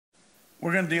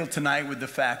We're going to deal tonight with the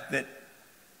fact that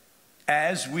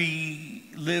as we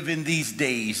live in these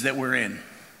days that we're in,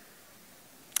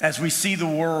 as we see the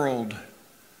world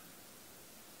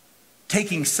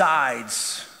taking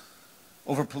sides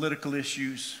over political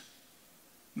issues,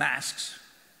 masks,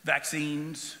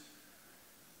 vaccines,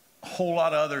 a whole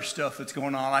lot of other stuff that's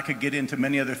going on. I could get into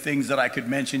many other things that I could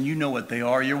mention. You know what they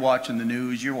are. You're watching the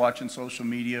news. You're watching social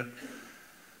media.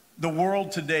 The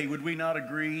world today, would we not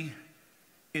agree,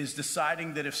 is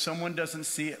deciding that if someone doesn't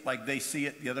see it like they see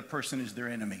it, the other person is their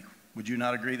enemy. Would you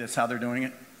not agree that's how they're doing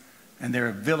it? And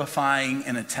they're vilifying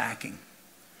and attacking.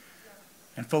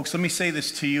 And folks, let me say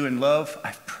this to you in love.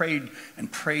 I've prayed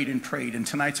and prayed and prayed. And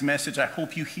tonight's message, I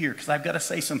hope you hear, because I've got to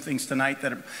say some things tonight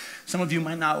that some of you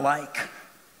might not like.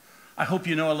 I hope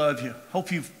you know I love you.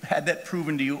 Hope you've had that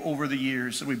proven to you over the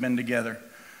years that we've been together.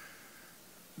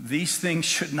 These things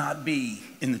should not be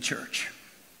in the church.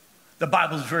 The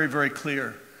Bible is very, very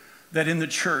clear that in the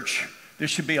church, there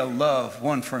should be a love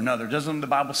one for another. Doesn't the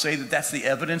Bible say that that's the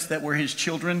evidence that we're his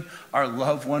children, our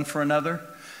love one for another?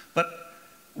 But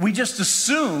we just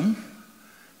assume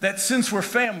that since we're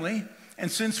family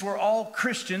and since we're all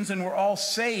Christians and we're all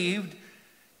saved,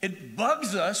 it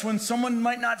bugs us when someone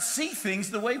might not see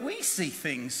things the way we see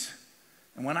things.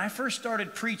 And when I first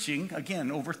started preaching,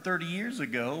 again, over 30 years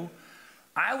ago,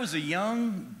 I was a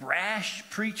young, brash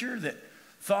preacher that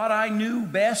thought I knew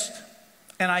best,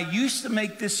 and I used to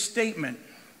make this statement.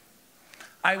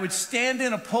 I would stand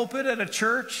in a pulpit at a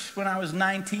church when I was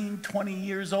 19, 20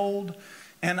 years old,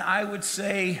 and I would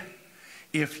say,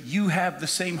 if you have the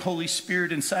same Holy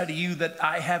Spirit inside of you that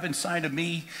I have inside of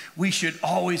me, we should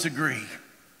always agree.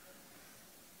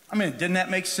 I mean, didn't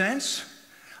that make sense?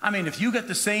 I mean, if you got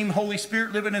the same Holy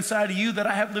Spirit living inside of you that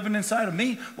I have living inside of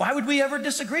me, why would we ever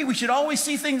disagree? We should always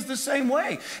see things the same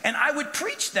way. And I would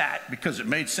preach that because it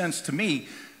made sense to me,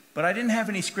 but I didn't have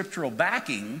any scriptural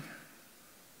backing.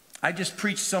 I just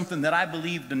preached something that I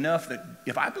believed enough that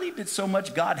if I believed it so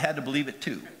much, God had to believe it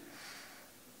too.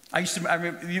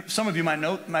 Some of you might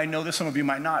know this, some of you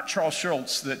might not. Charles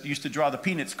Schultz, that used to draw the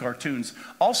Peanuts cartoons,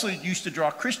 also used to draw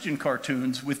Christian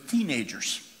cartoons with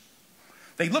teenagers.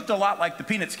 They looked a lot like the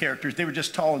Peanuts characters. They were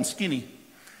just tall and skinny.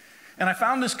 And I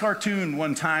found this cartoon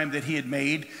one time that he had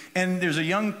made, and there's a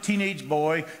young teenage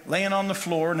boy laying on the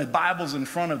floor, and the Bible's in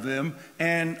front of him,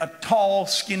 and a tall,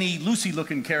 skinny,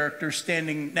 Lucy-looking character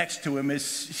standing next to him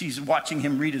as she's watching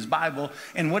him read his Bible.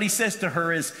 And what he says to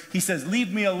her is, he says,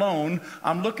 "Leave me alone.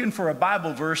 I'm looking for a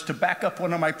Bible verse to back up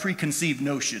one of my preconceived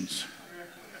notions."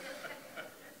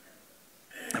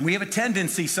 And we have a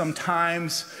tendency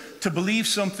sometimes to believe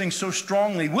something so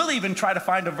strongly, we'll even try to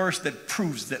find a verse that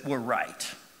proves that we're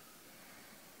right.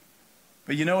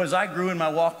 But you know, as I grew in my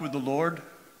walk with the Lord,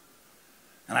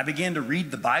 and I began to read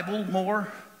the Bible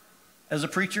more as a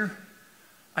preacher,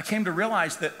 I came to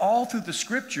realize that all through the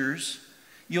scriptures,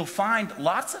 you'll find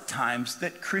lots of times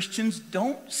that Christians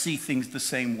don't see things the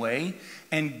same way,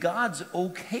 and God's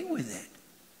okay with it.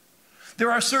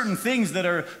 There are certain things that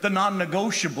are the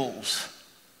non-negotiables.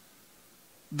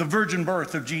 The virgin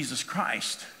birth of Jesus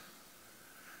Christ,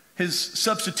 his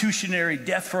substitutionary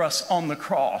death for us on the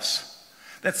cross,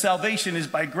 that salvation is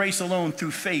by grace alone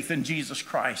through faith in Jesus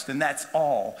Christ, and that's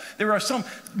all.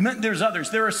 There's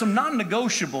others. There are some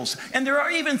non-negotiables, and there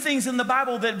are even things in the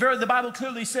Bible that the Bible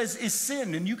clearly says is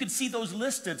sin, and you can see those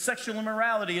listed: sexual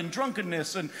immorality and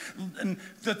drunkenness and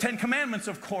the Ten Commandments,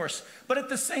 of course. But at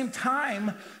the same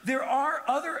time, there are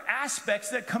other aspects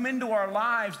that come into our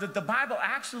lives that the Bible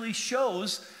actually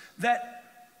shows that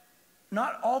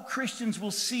not all Christians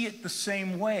will see it the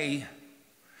same way.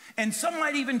 And some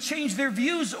might even change their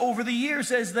views over the years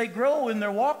as they grow in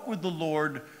their walk with the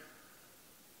Lord.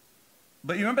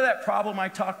 But you remember that problem I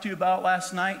talked to you about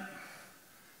last night?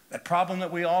 That problem that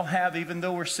we all have even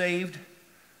though we're saved?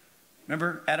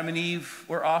 Remember, Adam and Eve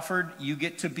were offered, you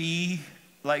get to be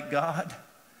like God.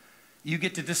 You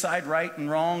get to decide right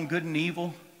and wrong, good and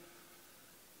evil.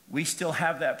 We still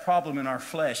have that problem in our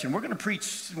flesh. And we're going to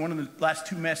preach one of the last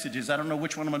two messages. I don't know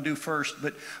which one I'm going to do first,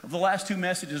 but of the last two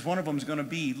messages, one of them is going to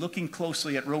be looking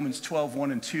closely at Romans 12,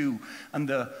 1 and 2, on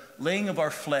the laying of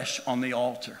our flesh on the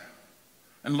altar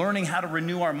and learning how to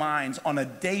renew our minds on a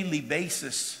daily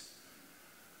basis.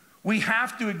 We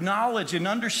have to acknowledge and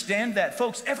understand that.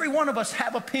 Folks, every one of us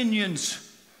have opinions.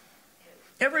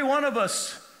 Every one of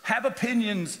us have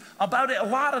opinions about a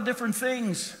lot of different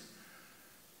things.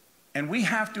 And we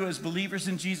have to, as believers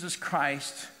in Jesus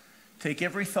Christ, take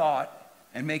every thought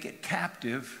and make it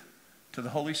captive to the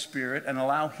Holy Spirit and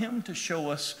allow him to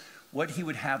show us what he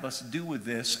would have us do with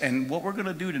this. And what we're going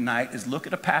to do tonight is look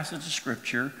at a passage of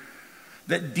Scripture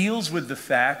that deals with the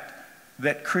fact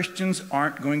that Christians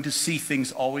aren't going to see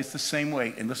things always the same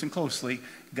way. And listen closely,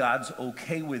 God's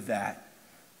okay with that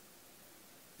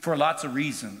for lots of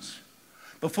reasons.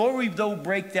 Before we though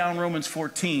break down Romans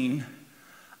 14,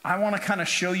 I want to kind of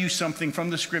show you something from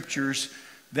the scriptures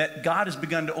that God has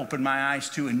begun to open my eyes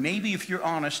to. And maybe if you're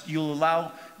honest, you'll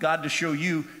allow God to show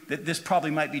you that this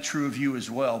probably might be true of you as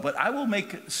well. But I will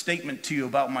make a statement to you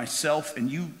about myself, and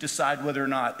you decide whether or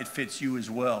not it fits you as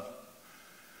well.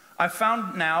 I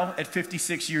found now at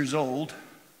 56 years old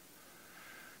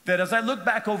that as I look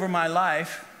back over my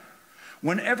life,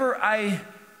 whenever I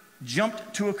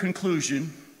jumped to a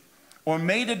conclusion or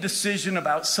made a decision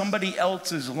about somebody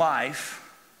else's life,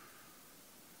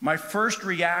 my first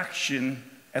reaction,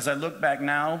 as I look back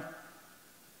now,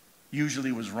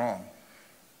 usually was wrong.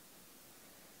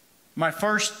 My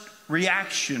first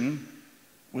reaction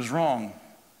was wrong.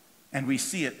 And we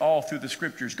see it all through the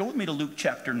scriptures. Go with me to Luke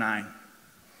chapter 9.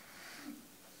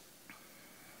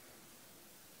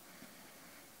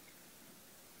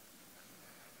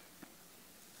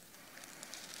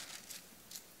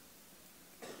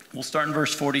 We'll start in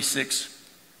verse 46.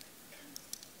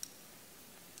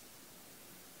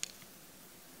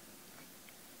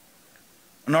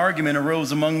 An argument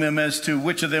arose among them as to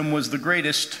which of them was the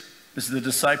greatest. This is the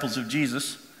disciples of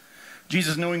Jesus.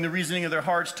 Jesus, knowing the reasoning of their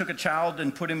hearts, took a child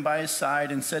and put him by his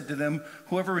side and said to them,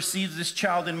 whoever receives this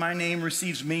child in my name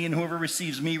receives me, and whoever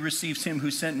receives me receives him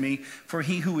who sent me. For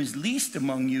he who is least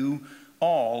among you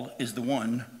all is the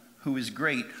one who is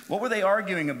great. What were they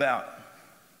arguing about?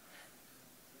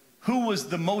 Who was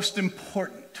the most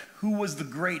important? Who was the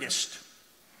greatest?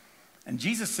 And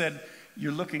Jesus said,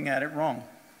 you're looking at it wrong.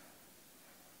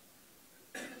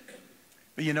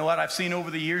 But you know what? I've seen over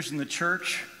the years in the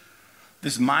church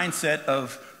this mindset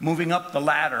of moving up the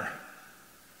ladder.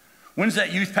 When's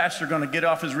that youth pastor going to get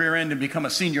off his rear end and become a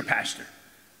senior pastor?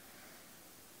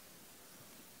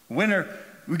 When are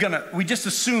we just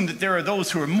assume that there are those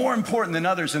who are more important than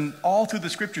others, and all through the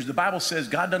scriptures, the Bible says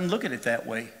God doesn't look at it that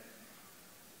way.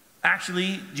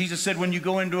 Actually, Jesus said when you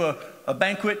go into a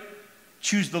banquet,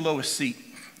 choose the lowest seat.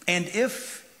 And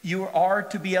if you are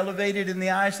to be elevated in the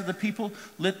eyes of the people,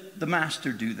 let the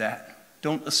master do that.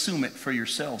 Don't assume it for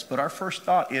yourselves. But our first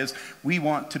thought is we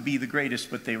want to be the greatest,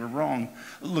 but they were wrong.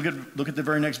 Look at the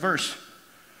very next verse.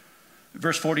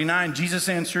 Verse 49,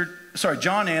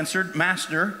 John answered,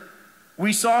 Master,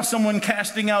 we saw someone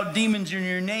casting out demons in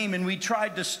your name, and we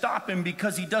tried to stop him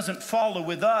because he doesn't follow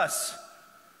with us.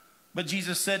 But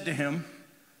Jesus said to him,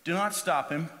 do not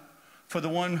stop him, for the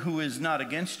one who is not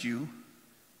against you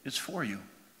is for you.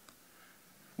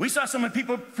 We saw some of the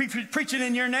people preaching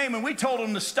in your name, and we told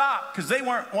them to stop because they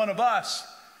weren't one of us.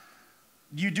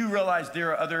 You do realize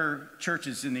there are other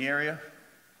churches in the area?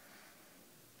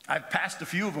 I've passed a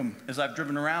few of them as I've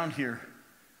driven around here.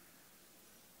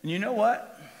 And you know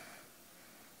what?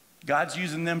 God's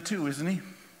using them too, isn't he?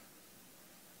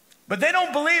 But they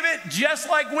don't believe it just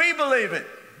like we believe it.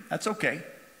 That's okay.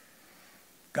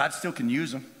 God still can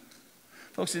use them.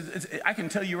 Folks, I can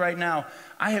tell you right now,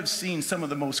 I have seen some of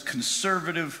the most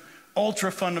conservative,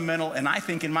 ultra-fundamental, and I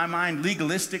think in my mind,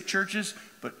 legalistic churches,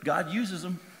 but God uses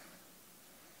them.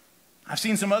 I've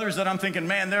seen some others that I'm thinking,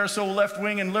 man, they're so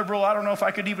left-wing and liberal, I don't know if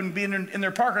I could even be in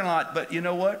their parking lot, but you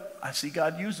know what? I see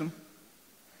God use them.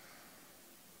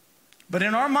 But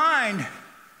in our mind,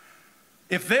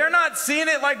 if they're not seeing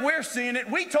it like we're seeing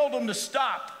it, we told them to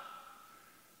stop.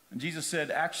 And Jesus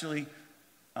said, actually,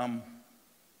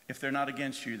 if they're not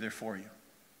against you, they're for you.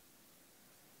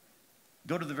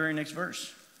 Go to the very next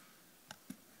verse.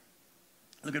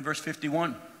 Look at verse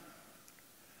 51.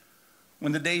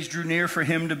 When the days drew near for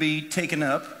him to be taken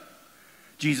up,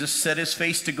 Jesus set his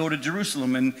face to go to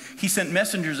Jerusalem, and he sent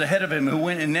messengers ahead of him who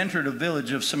went and entered a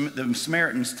village of the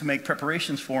Samaritans to make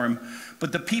preparations for him.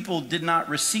 But the people did not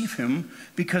receive him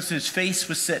because his face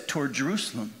was set toward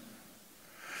Jerusalem.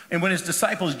 And when his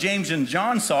disciples James and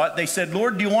John saw it, they said,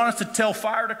 Lord, do you want us to tell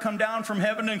fire to come down from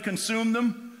heaven and consume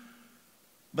them?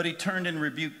 But he turned and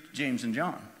rebuked James and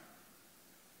John.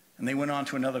 And they went on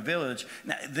to another village.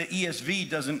 Now, the ESV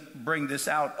doesn't bring this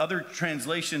out. Other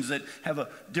translations that have a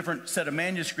different set of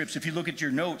manuscripts, if you look at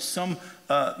your notes, some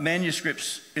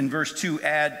manuscripts in verse 2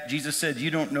 add, Jesus said,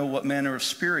 you don't know what manner of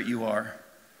spirit you are.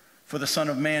 For the Son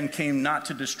of Man came not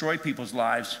to destroy people's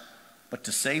lives, but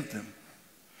to save them.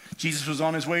 Jesus was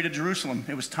on his way to Jerusalem.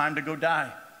 It was time to go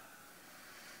die.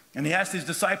 And he asked his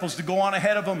disciples to go on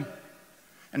ahead of him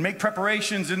and make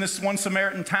preparations in this one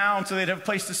Samaritan town so they'd have a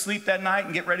place to sleep that night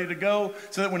and get ready to go,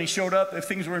 so that when he showed up, if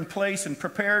things were in place and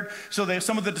prepared. So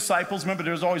some of the disciples, remember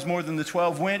there was always more than the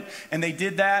 12, went, and they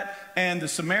did that. And the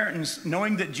Samaritans,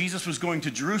 knowing that Jesus was going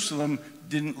to Jerusalem,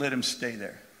 didn't let him stay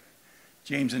there.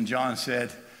 James and John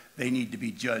said they need to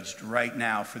be judged right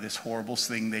now for this horrible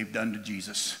thing they've done to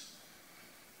Jesus.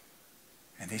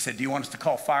 And they said, do you want us to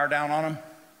call fire down on them?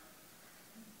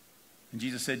 And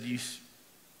Jesus said,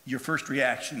 your first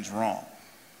reaction's wrong.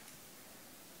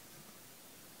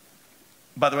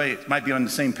 By the way, it might be on the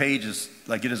same page as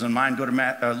like it is on mine. Go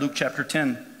to Luke chapter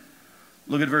 10.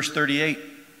 Look at verse 38.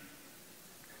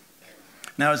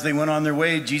 Now as they went on their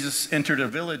way, Jesus entered a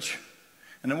village,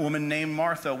 and a woman named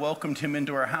Martha welcomed him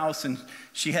into her house, and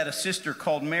she had a sister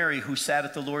called Mary who sat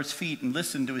at the Lord's feet and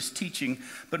listened to his teaching.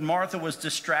 But Martha was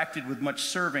distracted with much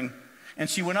serving, and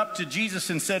she went up to Jesus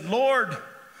and said, Lord,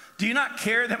 do you not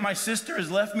care that my sister has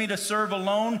left me to serve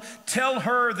alone? Tell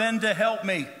her then to help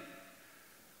me.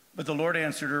 But the Lord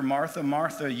answered her, Martha,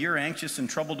 Martha, you're anxious and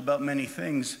troubled about many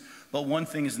things, but one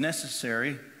thing is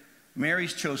necessary.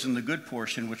 Mary's chosen the good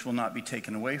portion, which will not be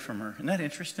taken away from her. Isn't that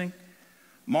interesting?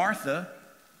 Martha,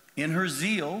 in her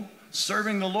zeal,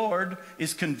 serving the Lord,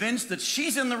 is convinced that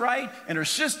she's in the right and her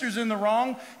sister's in the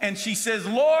wrong. And she says,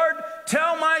 Lord,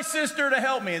 tell my sister to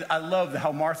help me. And I love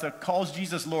how Martha calls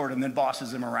Jesus Lord and then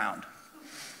bosses him around.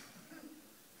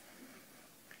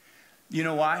 You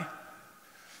know why?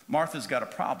 Martha's got a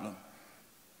problem.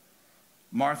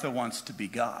 Martha wants to be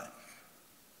God.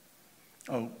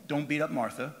 Oh, don't beat up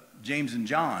Martha. James and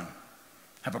John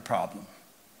have a problem.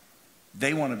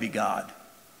 They want to be God.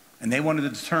 And they want to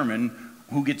determine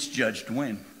who gets judged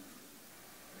when.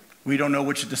 We don't know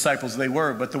which disciples they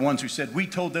were, but the ones who said, we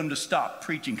told them to stop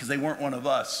preaching because they weren't one of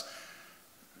us.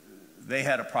 They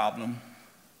had a problem.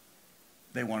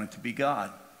 They wanted to be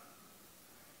God.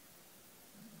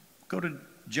 Go to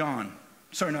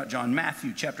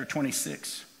Matthew chapter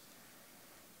 26.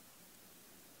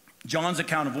 John's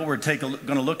account of what we're going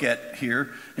to look at here,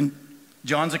 in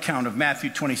John's account of Matthew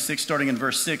 26, starting in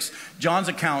verse 6, John's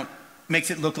account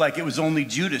makes it look like it was only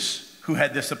Judas who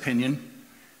had this opinion.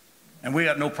 And we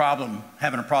got no problem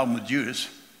having a problem with Judas.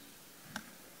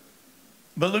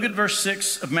 But look at verse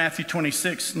 6 of Matthew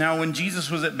 26. Now when Jesus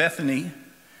was at Bethany,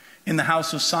 in the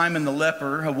house of Simon the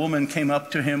leper, a woman came up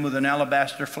to him with an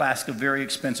alabaster flask of very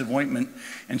expensive ointment,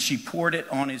 and she poured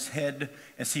it on his head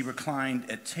as he reclined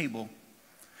at table.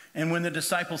 And when the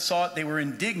disciples saw it, they were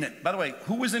indignant. By the way,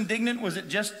 who was indignant? Was it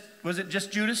just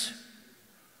Judas?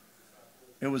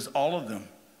 It was all of them.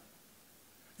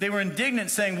 They were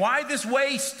indignant, saying, why this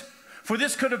waste? For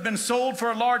this could have been sold for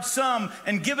a large sum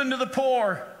and given to the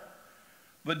poor.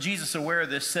 But Jesus, aware of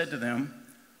this, said to them,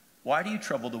 why do you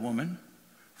trouble the woman?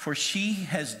 For she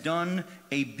has done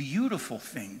a beautiful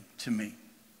thing to me.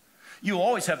 You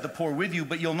always have the poor with you,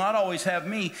 but you'll not always have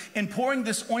me. In pouring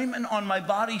this ointment on my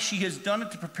body, she has done it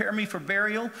to prepare me for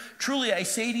burial. Truly, I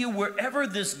say to you, wherever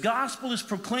this gospel is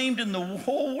proclaimed in the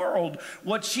whole world,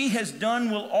 what she has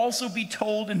done will also be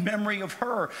told in memory of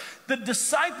her. The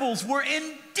disciples were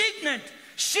indignant.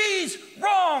 She's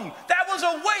wrong. That was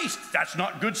a waste. That's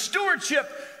not good stewardship.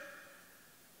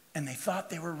 And they thought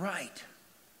they were right.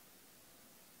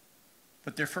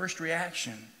 But their first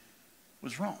reaction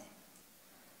was wrong.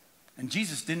 And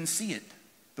Jesus didn't see it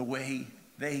the way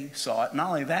they saw it. Not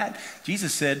only that,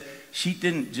 Jesus said she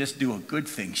didn't just do a good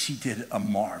thing. She did a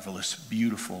marvelous,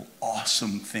 beautiful,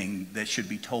 awesome thing that should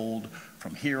be told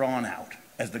from here on out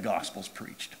as the gospel's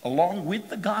preached. Along with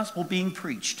the gospel being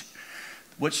preached,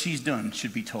 what she's done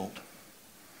should be told.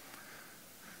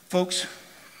 Folks,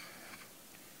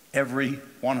 every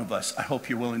one of us, I hope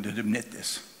you're willing to admit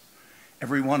this,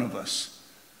 every one of us,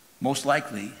 most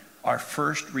likely, our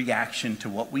first reaction to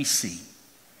what we see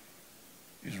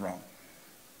is wrong.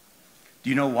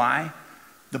 Do you know why?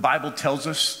 The Bible tells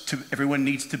us everyone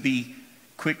needs to be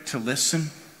quick to listen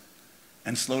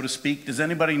and slow to speak. Does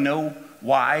anybody know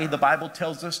why the Bible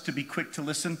tells us to be quick to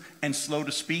listen and slow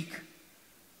to speak?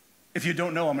 If you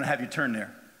don't know, I'm going to have you turn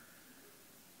there.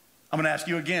 I'm going to ask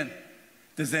you again.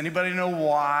 Does anybody know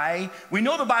why? We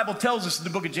know the Bible tells us in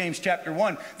the book of James chapter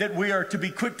 1 that we are to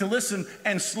be quick to listen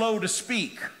and slow to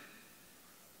speak.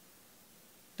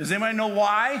 Does anybody know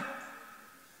why?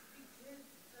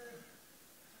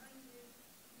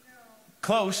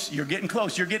 Close. You're getting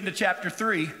close. You're getting to chapter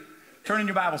 3. Turn in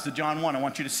your Bibles to John 1. I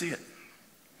want you to see it.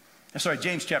 Sorry,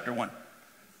 James chapter 1.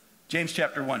 James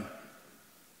chapter 1.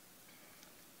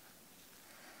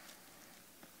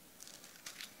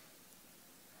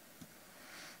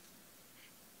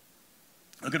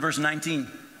 Look at verse 19.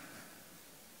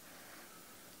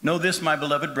 Know this, my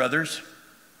beloved brothers.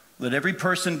 Let every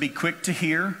person be quick to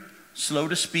hear, slow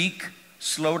to speak,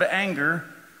 slow to anger,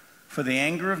 for the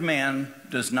anger of man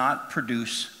does not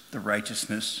produce the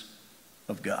righteousness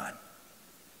of God.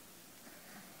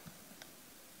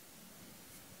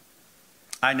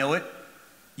 I know it.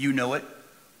 You know it.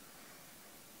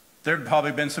 There had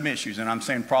probably been some issues, and I'm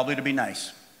saying probably to be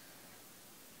nice,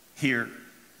 here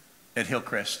at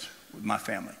Hillcrest with my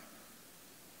family.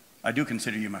 I do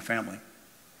consider you my family.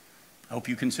 I hope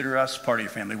you consider us part of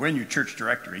your family. We're in your church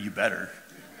directory, you better.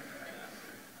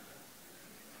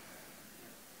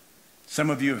 Some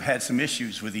of you have had some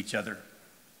issues with each other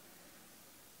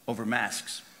over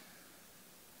masks.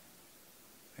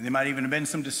 And there might even have been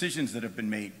some decisions that have been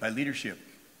made by leadership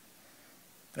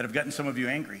that have gotten some of you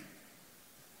angry.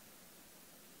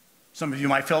 Some of you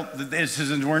might felt that the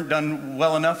decisions weren't done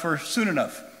well enough or soon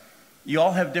enough. You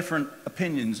all have different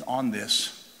opinions on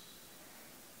this.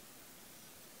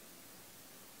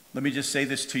 Let me just say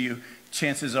this to you.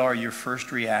 Chances are your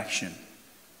first reaction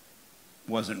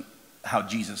wasn't how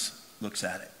Jesus looks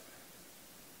at it.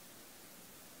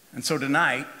 And so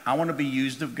tonight, I want to be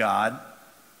used of God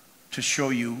to show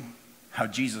you how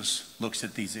Jesus looks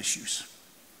at these issues.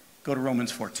 Go to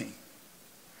Romans 14.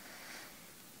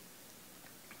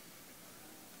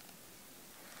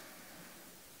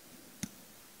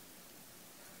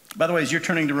 By the way, as you're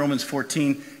turning to Romans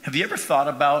 14, have you ever thought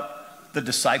about the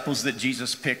disciples that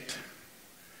Jesus picked?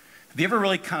 Have you ever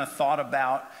really kind of thought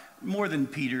about, more than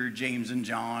Peter, James, and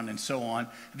John, and so on,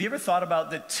 have you ever thought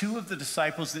about that two of the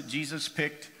disciples that Jesus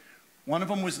picked, one of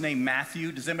them was named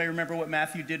Matthew. Does anybody remember what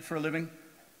Matthew did for a living?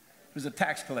 He was a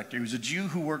tax collector. He was a Jew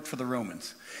who worked for the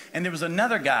Romans. And there was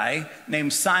another guy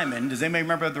named Simon. Does anybody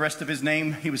remember the rest of his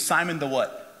name? He was Simon the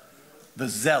what? The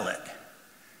Zealot.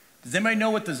 Does anybody know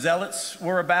what the Zealots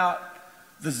were about?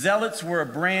 The Zealots were a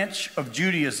branch of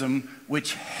Judaism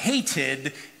which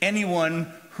hated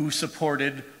anyone who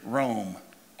supported Rome.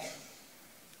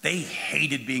 They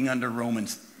hated being under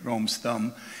Rome's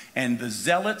thumb. And the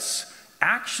Zealots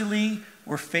actually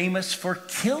were famous for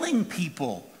killing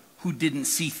people who didn't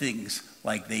see things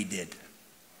like they did.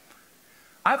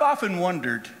 I've often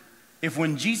wondered if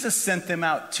when Jesus sent them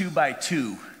out 2 by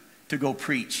 2 to go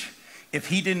preach, if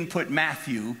he didn't put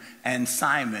Matthew and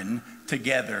Simon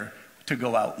together to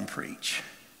go out and preach.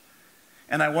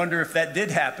 And I wonder if that did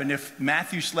happen, if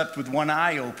Matthew slept with one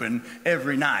eye open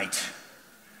every night.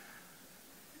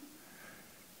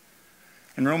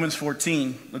 In Romans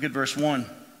 14, look at verse 1.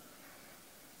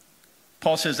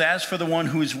 Paul says, as for the one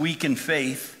who is weak in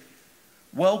faith,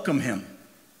 welcome him,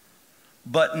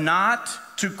 but not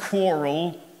to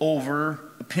quarrel over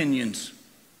opinions.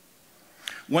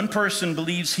 One person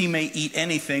believes he may eat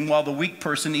anything, while the weak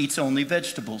person eats only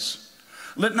vegetables.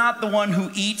 Let not the one who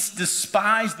eats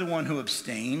despise the one who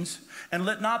abstains, and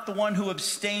let not the one who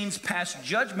abstains pass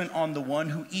judgment on the one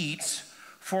who eats,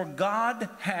 for God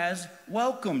has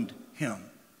welcomed him.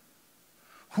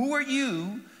 Who are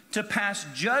you to pass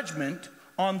judgment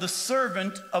on the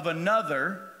servant of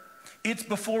another? It's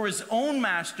before his own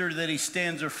master that he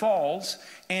stands or falls,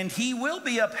 and he will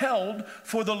be upheld,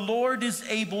 for the Lord is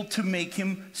able to make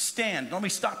him stand. Let me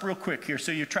stop real quick here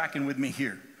so you're tracking with me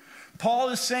here. Paul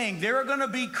is saying there are going to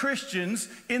be Christians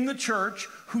in the church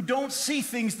who don't see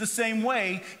things the same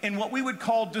way in what we would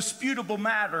call disputable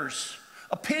matters.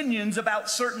 Opinions about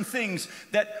certain things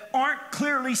that aren't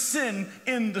clearly sin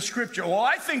in the scripture. Well,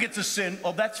 I think it's a sin.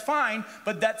 Well, that's fine,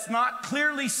 but that's not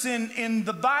clearly sin in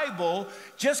the Bible.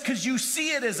 Just because you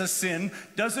see it as a sin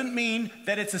doesn't mean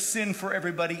that it's a sin for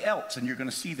everybody else. And you're going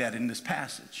to see that in this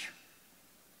passage.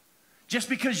 Just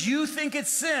because you think it's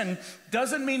sin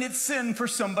doesn't mean it's sin for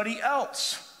somebody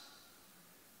else.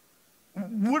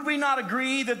 Would we not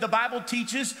agree that the Bible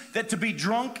teaches that to be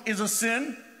drunk is a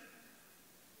sin?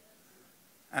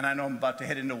 And I know I'm about to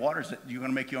head into waters that are going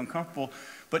to make you uncomfortable.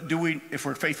 But do we, if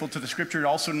we're faithful to the scripture,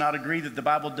 also not agree that the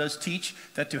Bible does teach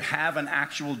that to have an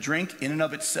actual drink in and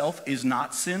of itself is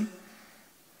not sin?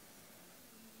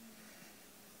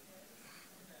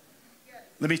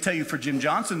 Let me tell you, for Jim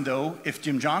Johnson, though, if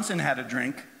Jim Johnson had a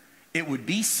drink, it would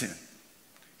be sin.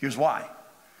 Here's why.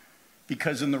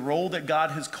 Because in the role that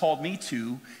God has called me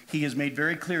to, he has made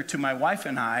very clear to my wife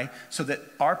and I, so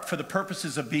that for the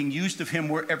purposes of being used of him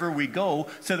wherever we go,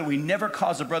 so that we never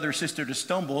cause a brother or sister to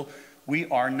stumble, we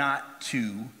are not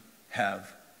to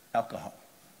have alcohol.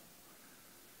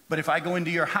 But if I go into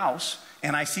your house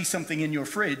and I see something in your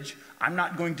fridge, I'm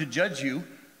not going to judge you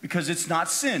because it's not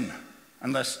sin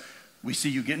unless we see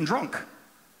you getting drunk.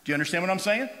 Do you understand what I'm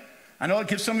saying? I know it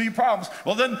gives some of you problems.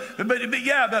 Well, then, but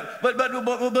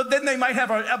then they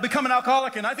might become an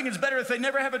alcoholic, and I think it's better if they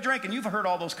never have a drink. And you've heard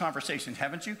all those conversations,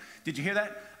 haven't you? Did you hear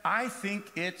that? I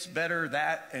think it's better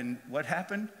that, and what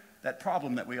happened? That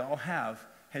problem that we all have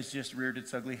has just reared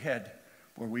its ugly head,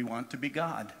 where we want to be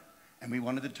God, and we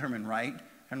want to determine right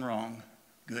and wrong,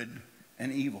 good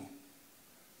and evil.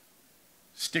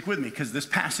 Stick with me, because this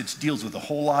passage deals with a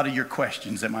whole lot of your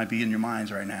questions that might be in your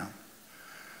minds right now.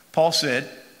 Paul said,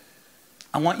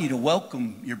 I want you to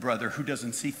welcome your brother who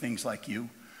doesn't see things like you,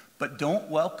 but don't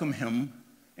welcome him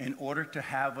in order to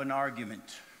have an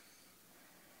argument.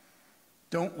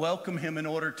 Don't welcome him in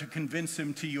order to convince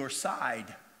him to your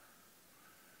side.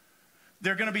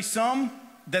 There are going to be some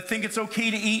that think it's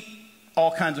okay to eat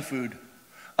all kinds of food.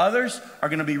 Others are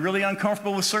going to be really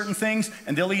uncomfortable with certain things,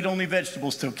 and they'll eat only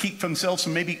vegetables to keep themselves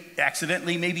from maybe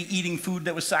accidentally eating food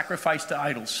that was sacrificed to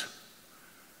idols.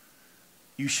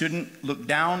 You shouldn't look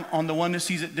down on the one that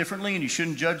sees it differently, and you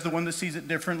shouldn't judge the one that sees it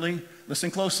differently.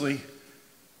 Listen closely,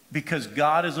 because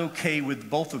God is okay with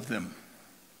both of them.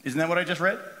 Isn't that what I just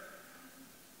read?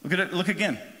 Look at it. Look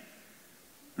again.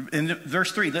 In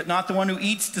verse 3, let not the one who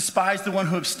eats despise the one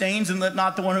who abstains, and let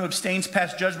not the one who abstains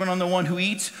pass judgment on the one who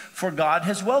eats, for God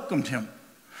has welcomed him.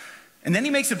 And then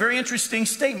he makes a very interesting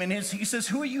statement. He says,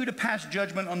 who are you to pass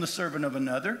judgment on the servant of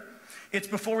another? It's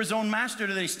before his own master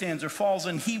that he stands or falls,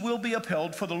 and he will be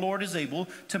upheld, for the Lord is able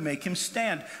to make him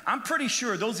stand. I'm pretty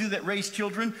sure those of you that raise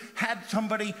children had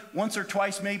somebody once or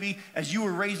twice maybe as you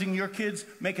were raising your kids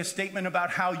make a statement about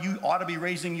how you ought to be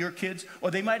raising your kids,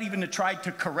 or they might even have tried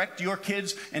to correct your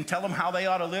kids and tell them how they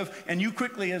ought to live, and you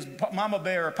quickly, as Mama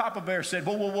Bear or Papa Bear said,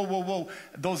 whoa, whoa, whoa, whoa, whoa,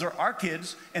 those are our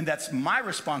kids, and that's my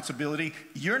responsibility.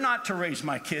 You're not to raise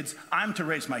my kids, I'm to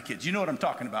raise my kids. You know what I'm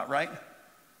talking about, right?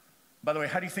 By the way,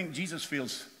 how do you think Jesus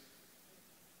feels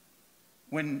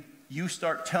when you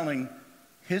start telling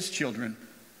his children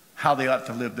how they ought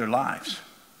to live their lives?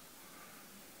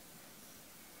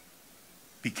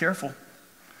 Be careful.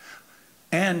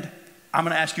 And I'm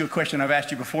going to ask you a question I've asked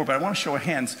you before, but I want to show of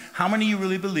hands. How many of you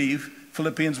really believe,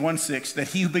 Philippians 1:6, that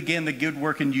he who began the good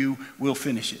work in you will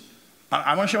finish it?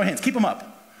 I want to show of hands. Keep them up.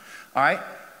 All right?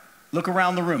 Look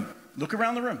around the room. Look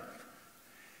around the room.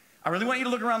 I really want you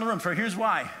to look around the room, for here's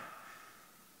why.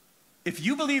 If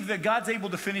you believe that God's able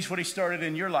to finish what he started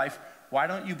in your life, why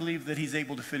don't you believe that he's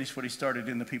able to finish what he started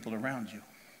in the people around you?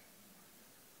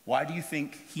 Why do you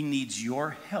think he needs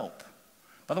your help?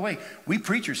 By the way, we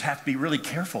preachers have to be really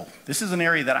careful. This is an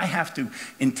area that I have to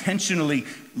intentionally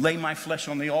lay my flesh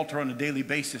on the altar on a daily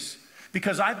basis,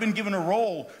 because I've been given a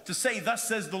role to say, thus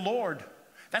says the Lord.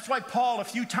 That's why Paul, a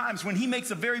few times, when he makes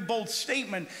a very bold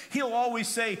statement, he'll always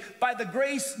say, by the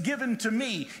grace given to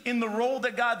me, in the role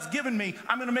that God's given me,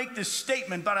 I'm going to make this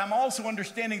statement, but I'm also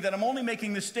understanding that I'm only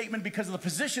making this statement because of the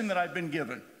position that I've been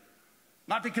given.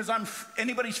 Not because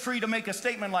anybody's free to make a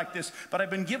statement like this, but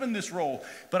I've been given this role.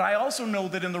 But I also know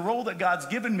that in the role that God's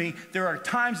given me, there are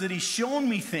times that he's shown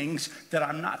me things that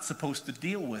I'm not supposed to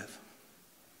deal with.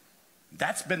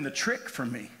 That's been the trick for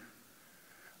me.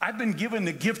 I've been given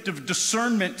the gift of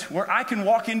discernment where I can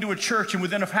walk into a church and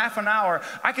within a half an hour,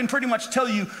 I can pretty much tell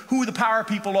you who the power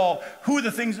people are, who are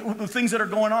the things that are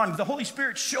going on. The Holy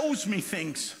Spirit shows me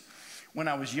things. When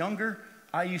I was younger,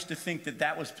 I used to think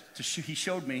that was, he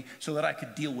showed me so that I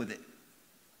could deal with it.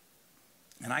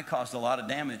 And I caused a lot of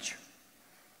damage.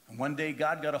 And one day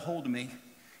God got a hold of me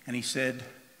and he said,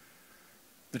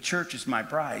 the church is my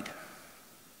bride.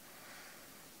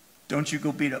 Don't you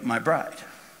go beat up my bride.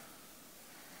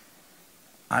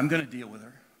 I'm going to deal with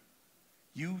her.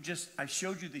 I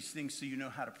showed you these things so you know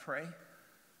how to pray.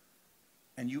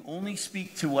 And you only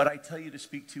speak to what I tell you to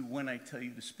speak to when I tell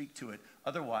you to speak to it.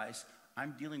 Otherwise,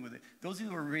 I'm dealing with it. Those of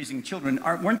you who are raising children,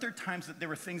 weren't there times that there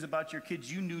were things about your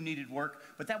kids you knew needed work,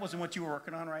 but that wasn't what you were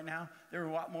working on right now? There were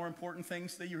a lot more important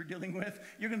things that you were dealing with.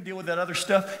 You're going to deal with that other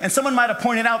stuff. And someone might have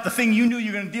pointed out the thing you knew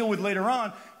you were going to deal with later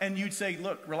on, and you'd say,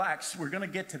 look, relax, we're going to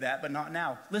get to that, but not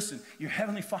now. Listen, your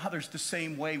Heavenly Father's the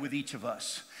same way with each of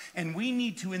us. And we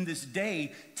need to, in this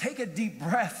day, take a deep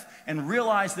breath and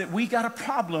realize that we got a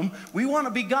problem. We want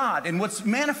to be God. And what's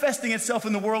manifesting itself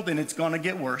in the world, and it's going to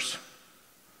get worse,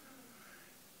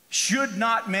 should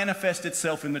not manifest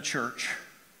itself in the church.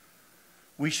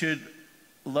 We should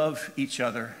love each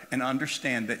other and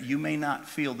understand that you may not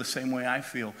feel the same way I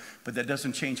feel, but that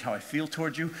doesn't change how I feel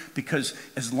towards you, because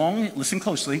listen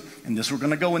closely, and this we're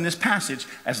going to go in this passage,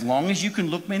 as long as you can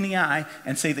look me in the eye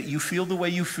and say that you feel the way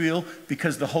you feel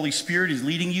because the Holy Spirit is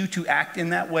leading you to act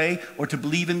in that way or to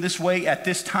believe in this way at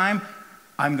this time,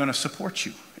 I'm going to support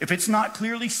you. If it's not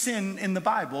clearly sin in the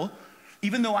Bible,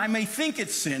 even though I may think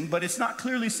it's sin, but it's not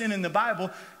clearly sin in the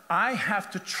Bible, I have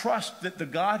to trust that the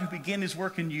God who began his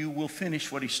work in you will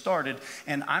finish what he started.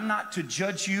 And I'm not to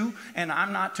judge you, and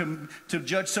I'm not to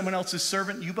judge someone else's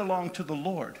servant. You belong to the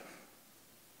Lord.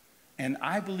 And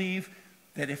I believe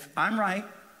that if I'm right,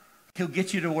 he'll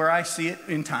get you to where I see it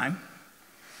in time.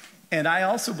 And I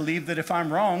also believe that if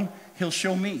I'm wrong, he'll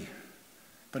show me.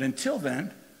 But until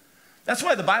then, that's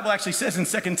why the Bible actually says in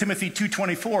 2 Timothy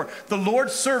 2:24, the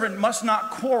Lord's servant must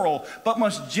not quarrel, but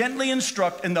must gently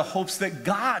instruct in the hopes that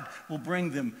God will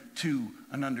bring them to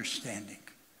an understanding.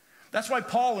 That's why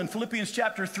Paul in Philippians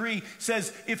chapter 3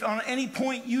 says, if on any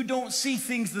point you don't see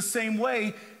things the same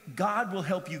way, God will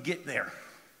help you get there.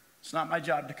 It's not my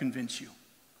job to convince you.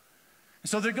 And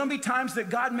so there are going to be times that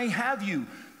God may have you,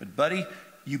 but buddy,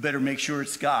 you better make sure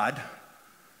it's God.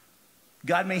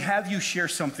 God may have you share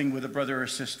something with a brother or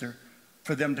sister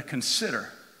for them to consider.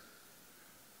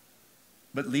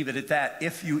 But leave it at that,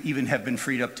 if you even have been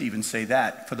freed up to even say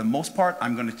that. For the most part,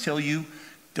 I'm going to tell you,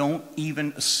 don't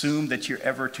even assume that you're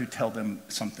ever to tell them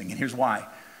something. And here's why.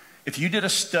 If you did a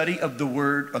study of the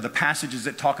word or the passages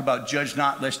that talk about judge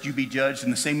not lest you be judged,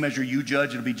 in the same measure you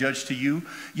judge, it'll be judged to you,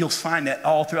 you'll find that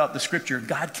all throughout the scripture,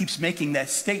 God keeps making that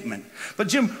statement. But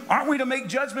Jim, aren't we to make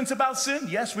judgments about sin?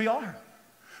 Yes, we are.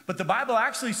 But the Bible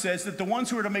actually says that the ones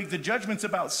who are to make the judgments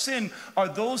about sin are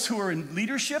those who are in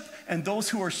leadership and those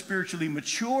who are spiritually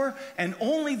mature, and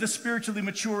only the spiritually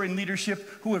mature in leadership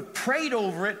who have prayed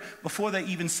over it before they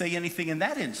even say anything in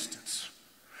that instance.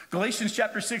 Galatians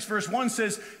chapter 6 verse 1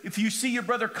 says, if you see your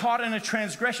brother caught in a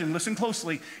transgression, listen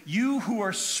closely, you who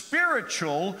are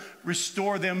spiritual,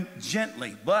 restore them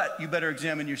gently. But you better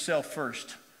examine yourself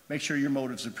first. Make sure your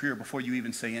motives are pure before you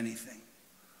even say anything.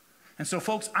 And so,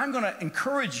 folks, I'm going to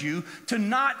encourage you to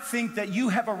not think that you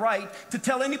have a right to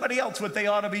tell anybody else what they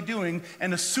ought to be doing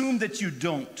and assume that you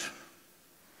don't.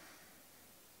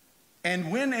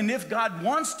 And when and if God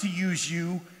wants to use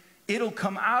you, it'll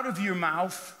come out of your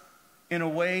mouth in a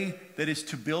way that is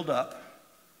to build up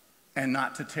and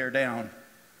not to tear down.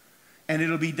 And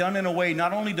it'll be done in a way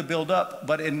not only to build up,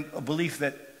 but in a belief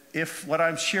that if what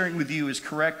I'm sharing with you is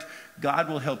correct, God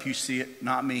will help you see it,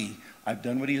 not me. I've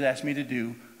done what he's asked me to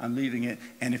do. I'm leaving it.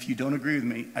 And if you don't agree with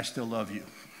me, I still love you.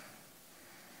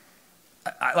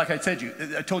 Like I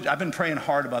told you, I've been praying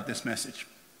hard about this message.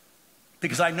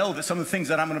 Because I know that some of the things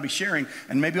that I'm going to be sharing,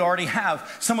 and maybe already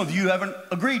have, some of you haven't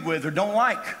agreed with or don't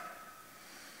like.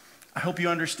 I hope you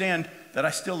understand that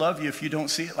I still love you if you don't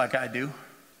see it like I do.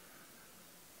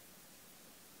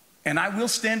 And I will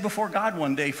stand before God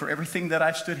one day for everything that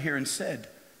I've stood here and said.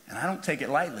 And I don't take it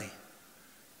lightly.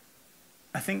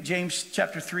 I think James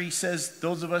chapter 3 says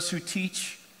those of us who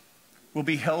teach will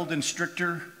be held in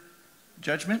stricter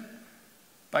judgment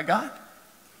by God.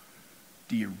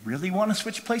 Do you really want to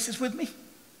switch places with me?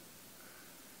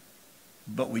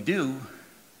 But we do,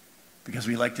 because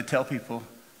we like to tell people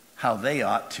how they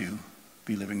ought to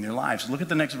be living their lives. Look at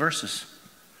the next verses.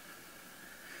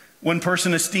 One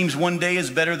person esteems one day as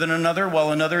better than another,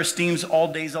 while another esteems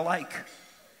all days alike.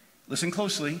 Listen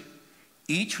closely.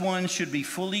 Each one should be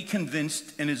fully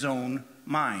convinced in his own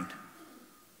mind.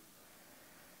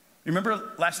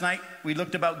 Remember last night we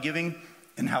looked about giving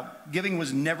and how giving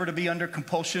was never to be under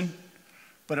compulsion,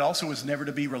 but it also was never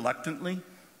to be reluctantly.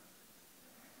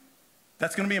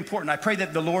 That's going to be important. I pray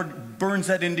that the Lord burns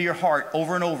that into your heart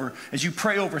over and over as you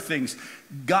pray over things.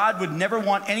 God would never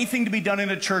want anything to be done in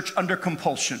a church under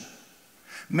compulsion.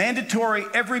 Mandatory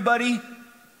everybody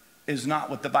is not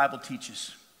what the Bible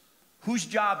teaches. Whose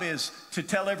job is to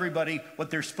tell everybody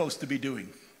what they're supposed to be doing?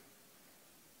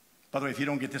 By the way, if you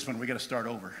don't get this one, we got to start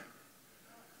over.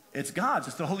 It's God's.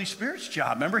 It's the Holy Spirit's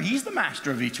job. Remember, he's the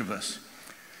master of each of us.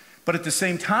 But at the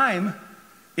same time,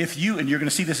 if you, and you're going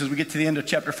to see this as we get to the end of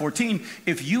chapter 14,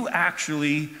 if you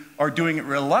actually are doing it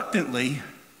reluctantly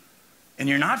and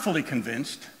you're not fully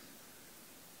convinced,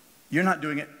 you're not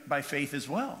doing it by faith as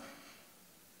well.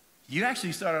 You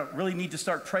actually really need to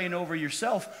start praying over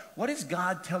yourself. What is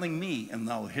God telling me? And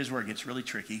no, here's where it gets really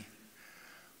tricky.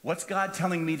 What's God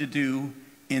telling me to do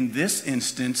in this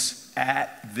instance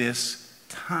at this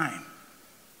time?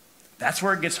 That's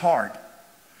where it gets hard.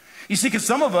 You see, because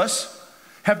some of us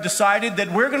have decided that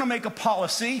we're going to make a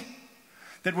policy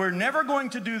that we're never going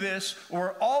to do this or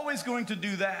we're always going to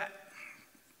do that.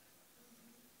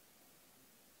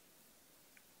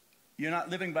 You're not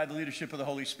living by the leadership of the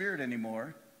Holy Spirit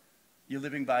anymore. You're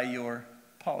living by your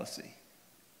policy.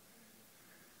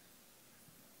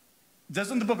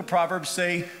 Doesn't the book of Proverbs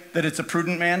say that it's a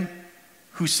prudent man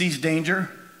who sees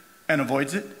danger and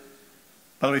avoids it?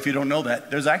 By the way, if you don't know that,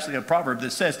 there's actually a proverb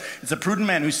that says it's a prudent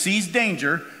man who sees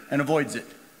danger and avoids it.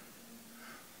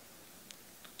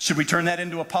 Should we turn that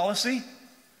into a policy?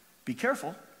 Be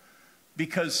careful,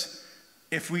 because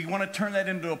if we want to turn that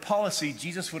into a policy,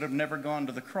 Jesus would have never gone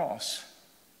to the cross.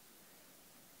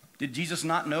 Did Jesus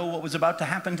not know what was about to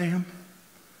happen to him?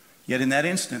 Yet in that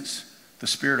instance, the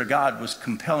Spirit of God was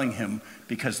compelling him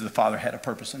because the Father had a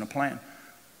purpose and a plan.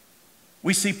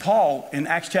 We see Paul in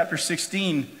Acts chapter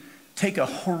 16 take a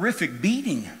horrific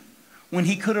beating when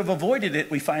he could have avoided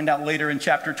it. We find out later in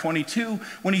chapter 22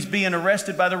 when he's being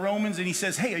arrested by the Romans and he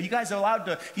says, hey, are you guys allowed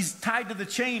to, he's tied to the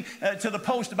chain, to the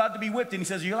post, about to be whipped. And he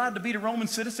says, are you allowed to beat a Roman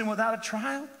citizen without a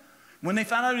trial? When they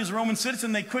found out he was a Roman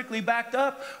citizen, they quickly backed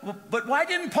up. But why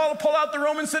didn't Paul pull out the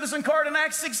Roman citizen card in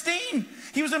Acts 16?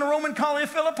 He was in a Roman colony of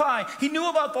Philippi. He knew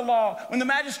about the law. When the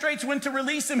magistrates went to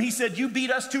release him, he said, you beat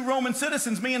us 2 Roman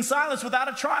citizens, me and Silas, without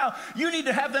a trial. You need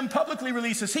to have them publicly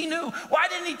release us. He knew. Why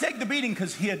didn't he take the beating?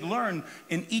 Because he had learned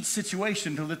in each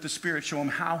situation to let the Spirit show him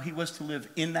how he was to live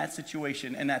in that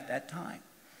situation and at that time.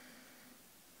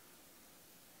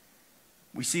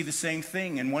 We see the same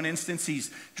thing. In one instance,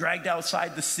 he's dragged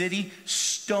outside the city,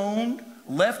 stoned,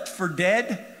 left for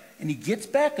dead, and he gets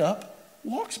back up,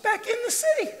 walks back in the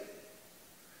city.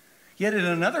 Yet in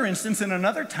another instance, in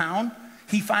another town,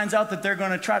 he finds out that they're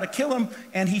going to try to kill him,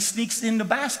 and he sneaks in the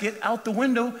basket, out the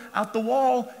window, out the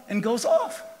wall, and goes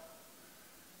off.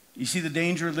 You see the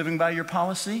danger of living by your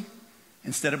policy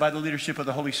instead of by the leadership of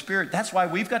the Holy Spirit. That's why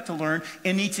we've got to learn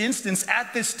in each instance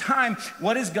at this time,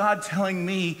 what is God telling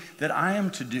me that I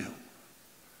am to do?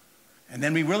 And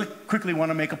then we really quickly want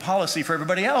to make a policy for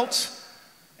everybody else.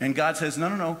 And God says, no,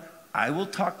 no, no. I will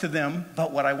talk to them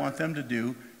about what I want them to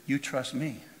do. You trust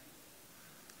me.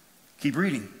 Keep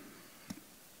reading.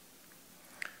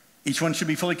 Each one should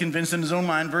be fully convinced in his own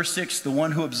mind. Verse 6, the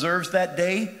one who observes that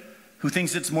day, who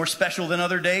thinks it's more special than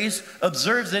other days,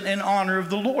 observes it in honor of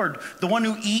the Lord. The one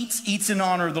who eats, eats in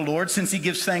honor of the Lord, since he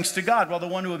gives thanks to God, while the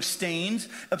one who abstains,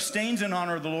 abstains in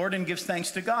honor of the Lord and gives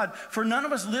thanks to God. For none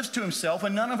of us lives to himself,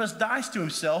 and none of us dies to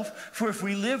himself. For if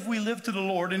we live to the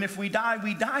Lord, and if we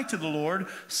die to the Lord.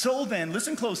 So then,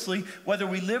 listen closely, whether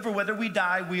we live or whether we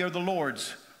die, we are the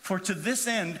Lord's. For to this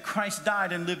end Christ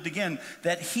died and lived again,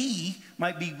 that he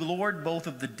might be Lord both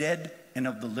of the dead and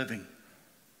of the living.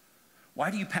 Why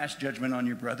do you pass judgment on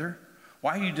your brother?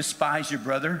 Why do you despise your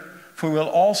brother? For we'll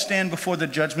all stand before the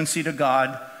judgment seat of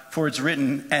God. For it's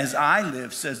written, as I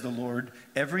live, says the Lord,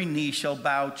 every knee shall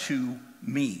bow to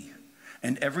me,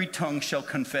 and every tongue shall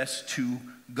confess to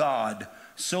God.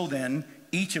 So then,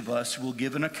 each of us will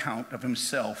give an account of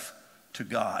himself to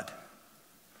God.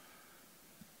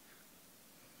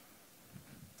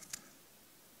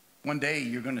 One day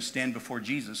you're going to stand before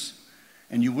Jesus,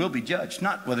 and you will be judged.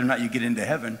 Not whether or not you get into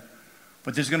heaven,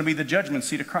 but there's going to be the judgment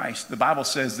seat of Christ. The Bible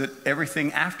says that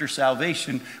everything after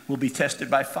salvation will be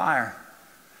tested by fire.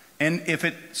 And if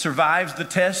it survives the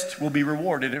test, we'll be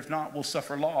rewarded. If not, we'll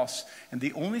suffer loss. And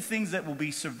the only things that will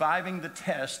be surviving the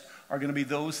test are going to be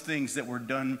those things that were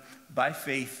done by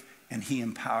faith, and he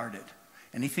empowered it.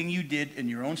 Anything you did in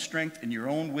your own strength, in your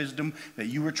own wisdom, that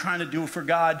you were trying to do for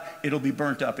God, it'll be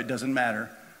burnt up. It doesn't matter.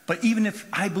 But even if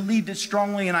I believed it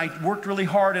strongly and I worked really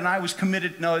hard and I was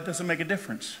committed, no, it doesn't make a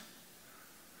difference.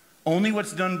 Only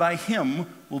what's done by him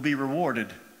will be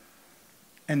rewarded.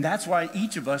 And that's why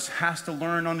each of us has to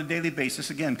learn on a daily basis.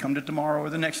 Again, come to tomorrow or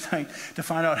the next night to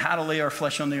find out how to lay our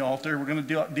flesh on the altar. We're going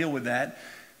to deal with that.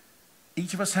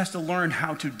 Each of us has to learn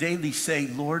how to daily say,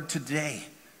 Lord, today,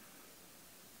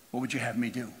 what would you have me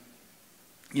do?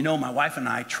 You know, my wife and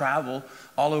I travel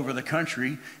all over the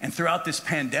country, and throughout this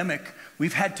pandemic,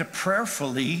 we've had to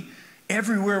prayerfully,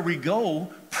 everywhere we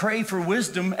go, pray for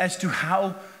wisdom as to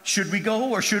how should we go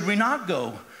or should we not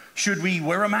go? Should we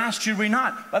wear a mask? Should we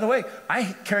not? By the way,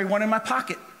 I carry one in my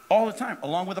pocket all the time,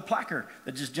 along with a placard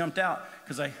that just jumped out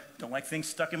because I don't like things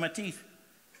stuck in my teeth.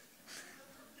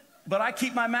 But I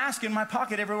keep my mask in my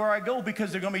pocket everywhere I go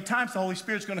because there are going to be times the Holy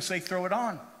Spirit's going to say, throw it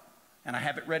on. And I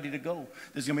have it ready to go.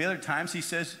 There's going to be other times he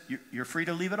says, you're free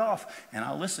to leave it off. And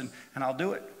I'll listen and I'll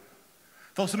do it.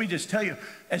 Folks, let me just tell you,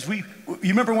 you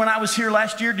remember when I was here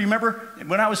last year? Do you remember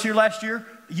when I was here last year?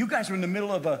 You guys were in the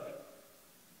middle of a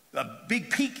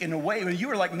big peak in a way. You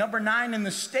were like number 9 in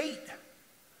the state.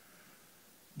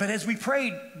 But as we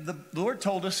prayed, the Lord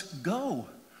told us, go.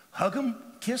 Hug them,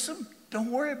 kiss them,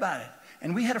 don't worry about it.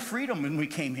 And we had a freedom when we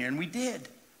came here, and we did,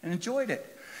 and enjoyed it.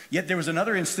 Yet there was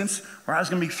another instance where I was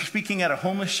going to be speaking at a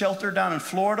homeless shelter down in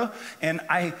Florida, and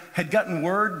I had gotten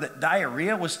word that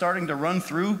diarrhea was starting to run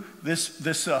through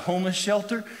this homeless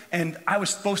shelter, and I was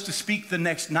supposed to speak the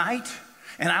next night.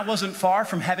 And I wasn't far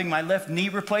from having my left knee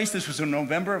replaced. This was in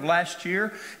November of last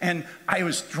year. And I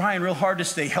was trying real hard to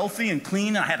stay healthy and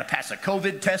clean. I had to pass a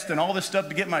COVID test and all this stuff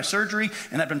to get my surgery.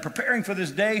 And I've been preparing for this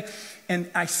day.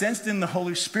 And I sensed in the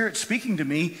Holy Spirit speaking to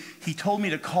me, he told me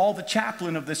to call the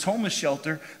chaplain of this homeless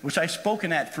shelter, which I've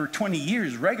spoken at for 20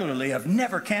 years regularly. I've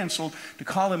never canceled, to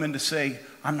call him and to say,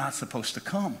 I'm not supposed to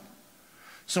come.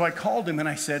 So I called him and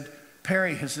I said,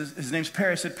 Perry, his name's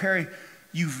Perry. I said, Perry,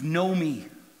 you know me.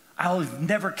 I'll have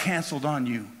never canceled on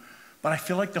you, but I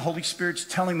feel like the Holy Spirit's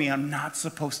telling me I'm not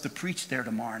supposed to preach there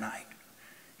tomorrow night.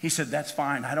 He said, that's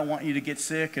fine. I don't want you to get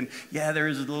sick. And yeah, there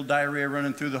is a little diarrhea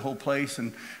running through the whole place.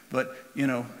 But you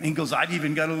know, he goes, I've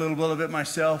even got a little bit of it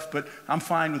myself, but I'm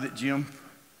fine with it, Jim.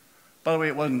 By the way,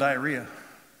 it wasn't diarrhea.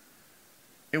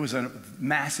 It was a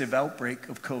massive outbreak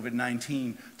of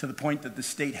COVID-19 to the point that the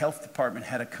state health department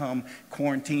had to come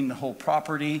quarantine the whole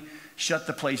property, shut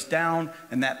the place down,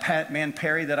 and that man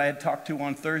Perry that I had talked to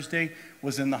on Thursday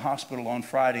was in the hospital on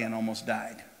Friday and almost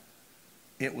died.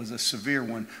 It was a severe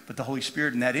one, but the Holy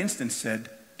Spirit in that instance said,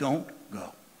 don't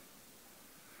go.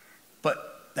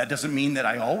 But that doesn't mean that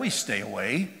I always stay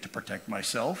away to protect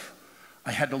myself.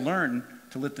 I had to learn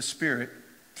to let the Spirit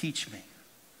teach me.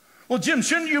 Well, Jim,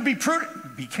 shouldn't you be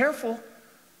prudent? Be careful.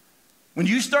 When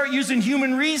you start using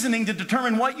human reasoning to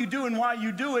determine what you do and why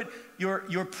you do it,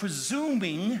 you're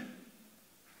presuming,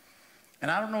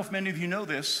 and I don't know if many of you know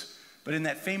this, but in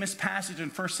that famous passage in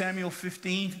 1 Samuel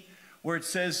 15, where it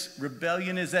says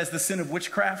rebellion is as the sin of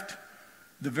witchcraft,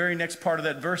 the very next part of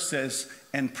that verse says,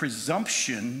 and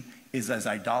presumption is as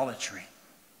idolatry.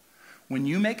 When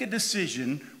you make a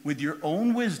decision with your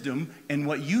own wisdom and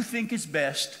what you think is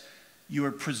best, you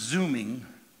are presuming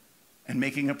and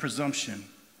making a presumption.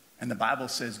 And the Bible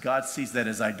says God sees that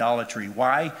as idolatry.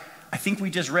 Why? I think we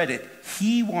just read it.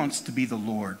 He wants to be the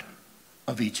Lord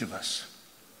of each of us.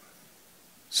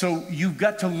 So you've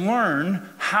got to learn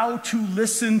how to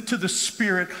listen to the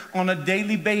Spirit on a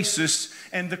daily basis.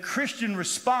 And the Christian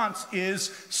response is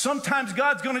sometimes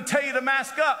God's going to tell you to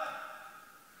mask up.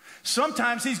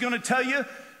 Sometimes He's going to tell you,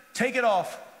 take it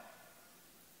off.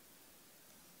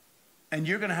 And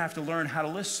you're going to have to learn how to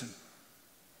listen.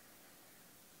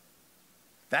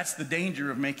 That's the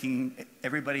danger of making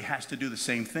everybody has to do the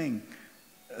same thing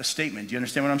a statement. Do you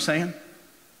understand what I'm saying?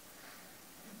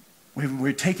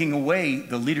 We're taking away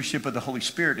the leadership of the Holy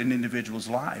Spirit in individuals'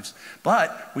 lives.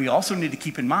 But we also need to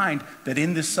keep in mind that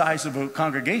in this size of a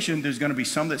congregation, there's going to be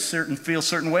some that feel a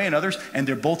certain way and others, and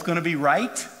they're both going to be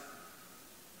right.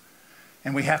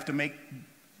 And we have to make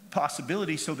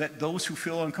possibility so that those who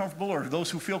feel uncomfortable or those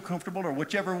who feel comfortable or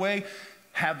whichever way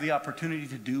have the opportunity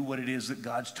to do what it is that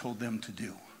God's told them to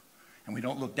do. And we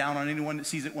don't look down on anyone that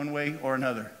sees it one way or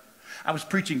another. I was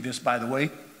preaching this, by the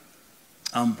way,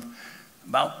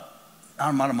 about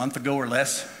a month ago or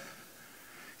less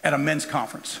at a men's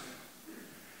conference.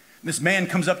 This man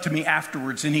comes up to me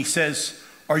afterwards and he says,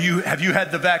 have you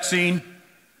had the vaccine?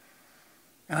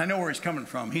 And I know where he's coming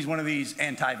from. He's one of these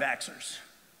anti-vaxxers.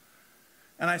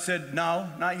 And I said, no,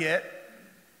 not yet.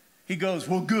 He goes,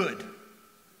 well, good,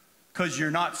 because you're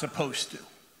not supposed to.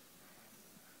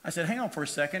 I said, hang on for a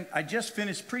second. I just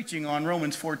finished preaching on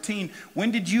Romans 14. When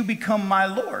did you become my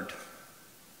Lord?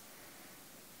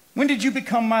 When did you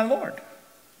become my Lord?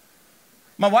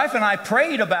 My wife and I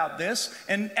prayed about this,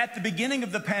 and at the beginning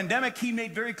of the pandemic, he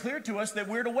made very clear to us that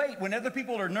we're to wait. When other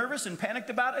people are nervous and panicked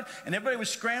about it, and everybody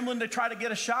was scrambling to try to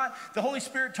get a shot, the Holy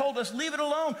Spirit told us, leave it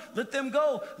alone. Let them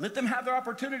go. Let them have their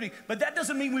opportunity. But that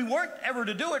doesn't mean we weren't ever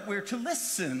to do it. We're to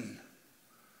listen.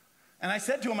 And I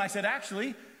said to him,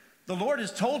 actually, the Lord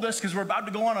has told us, because we're about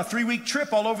to go on a 3-week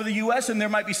trip all over the U.S., and there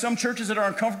might be some churches that are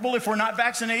uncomfortable if we're not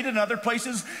vaccinated and other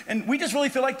places. And we just really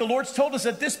feel like the Lord's told us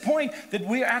at this point that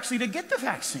we are actually to get the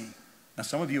vaccine. Now,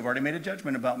 some of you have already made a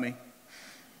judgment about me.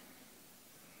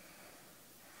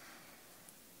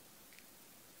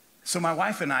 So my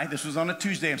wife and I, this was on a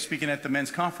Tuesday, I'm speaking at the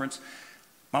men's conference.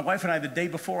 My wife and I, the day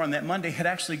before on that Monday, had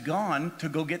actually gone to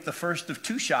go get the first of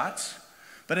 2 shots.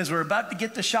 But as we're about to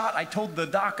get the shot, I told the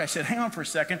doc, I said, hang on for a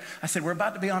second. I said, we're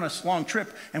about to be on a long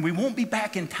trip, and we won't be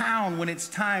back in town when it's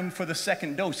time for the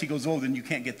second dose. He goes, oh, then you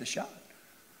can't get the shot.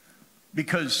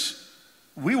 Because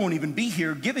we won't even be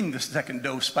here giving the second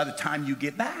dose by the time you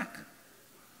get back.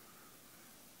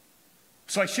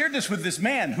 So I shared this with this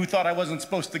man who thought I wasn't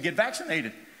supposed to get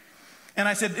vaccinated. And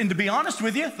I said, and to be honest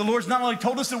with you, the Lord's not only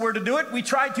told us that we're to do it, we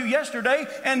tried to yesterday,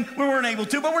 and we weren't able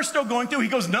to, but we're still going to. He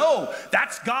goes, no,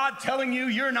 that's God telling you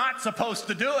you're not supposed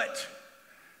to do it.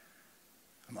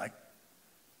 I'm like,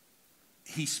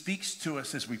 He speaks to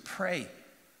us as we pray.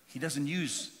 He doesn't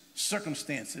use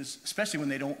circumstances, especially when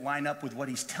they don't line up with what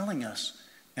He's telling us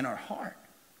in our heart.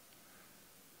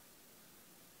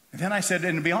 And then I said,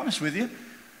 and to be honest with you,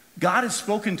 God has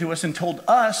spoken to us and told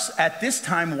us at this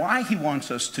time why He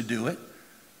wants us to do it.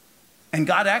 And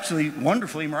God actually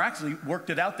wonderfully, miraculously worked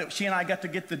it out that she and I got to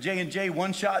get the J&J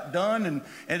 1 shot done, and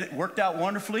it worked out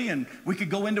wonderfully, and we could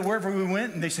go into wherever we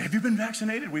went, and they say, have you been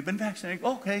vaccinated? We've been vaccinated.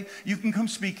 Okay, you can come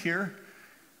speak here.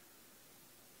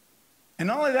 And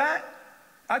not only that,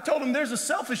 I told him there's a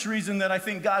selfish reason that I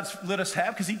think God's let us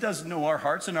have, because He does know our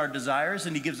hearts and our desires,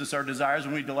 and He gives us our desires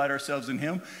when we delight ourselves in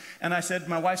Him. And I said,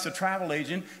 my wife's a travel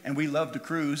agent, and we love to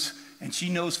cruise, and she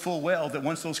knows full well that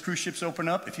once those cruise ships open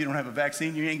up, if you don't have a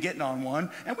vaccine, you ain't getting on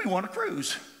one, and we want to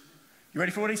cruise. You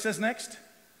ready for what he says next?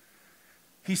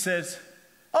 He says,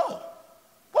 oh,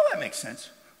 well, that makes sense.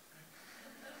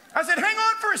 I said, hang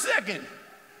on for a second.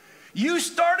 You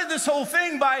started this whole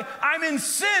thing by, I'm in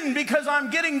sin because I'm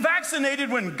getting vaccinated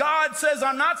when God says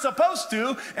I'm not supposed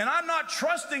to, and I'm not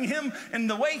trusting him in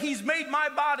the way he's made my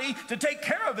body to take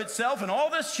care of itself, and all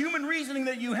this human reasoning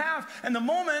that you have. And the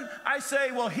moment I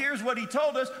say, well, here's what he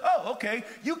told us, oh, okay,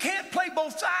 you can't play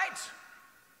both sides.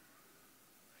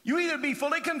 You either be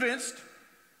fully convinced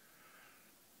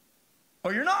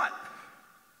or you're not.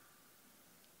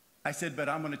 I said, but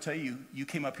I'm going to tell you, you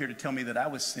came up here to tell me that I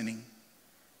was sinning.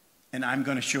 And I'm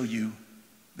going to show you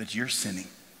that you're sinning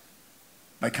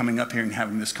by coming up here and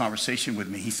having this conversation with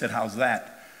me. He said, how's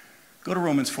that? Go to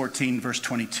Romans 14, verse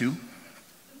 22.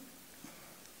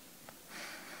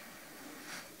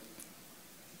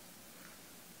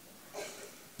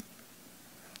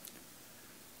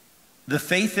 The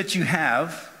faith that you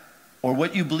have, or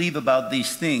what you believe about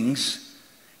these things,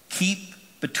 keep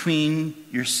between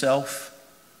yourself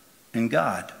and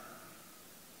God.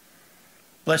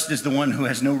 Blessed is the one who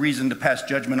has no reason to pass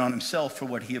judgment on himself for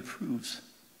what he approves.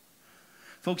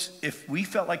 Folks, if we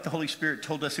felt like the Holy Spirit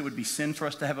told us it would be sin for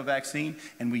us to have a vaccine,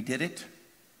 and we did it,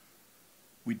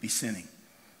 we'd be sinning.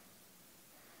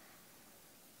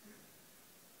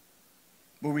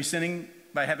 Were we sinning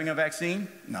by having a vaccine?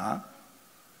 Nah.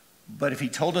 But if he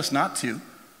told us not to,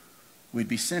 we'd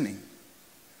be sinning.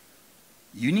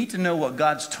 You need to know what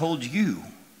God's told you,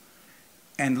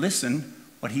 and listen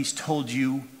what he's told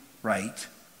you right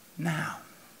now.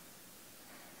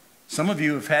 Some of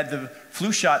you have had the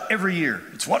flu shot every year.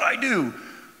 It's what I do.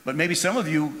 But maybe some of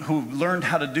you who've learned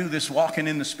how to do this walking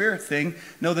in the Spirit thing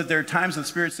know that there are times the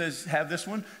Spirit says, have this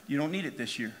one. You don't need it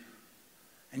this year.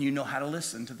 And you know how to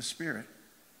listen to the Spirit.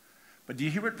 But do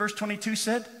you hear what verse 22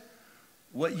 said?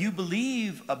 What you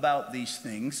believe about these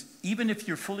things, even if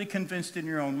you're fully convinced in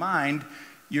your own mind,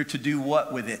 you're to do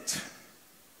what with it?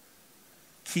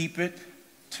 Keep it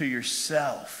to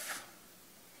yourself.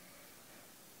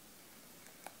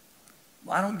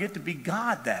 Well, I don't get to be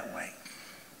God that way.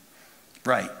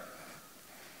 Right.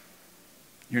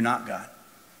 You're not God.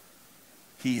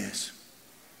 He is.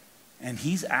 And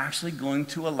he's actually going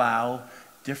to allow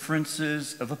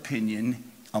differences of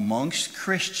opinion amongst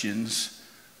Christians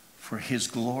for his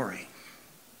glory.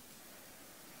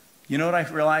 You know what I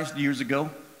realized years ago?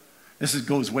 This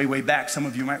goes way, way back. Some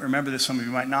of you might remember this, some of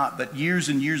you might not. But years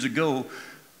and years ago,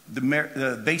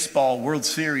 the baseball World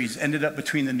Series ended up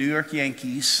between the New York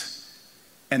Yankees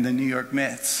and the New York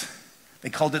Mets. They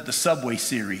called it the Subway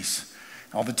Series.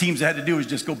 All the teams had to do was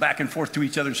just go back and forth to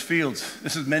each other's fields.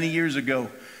 This is many years ago.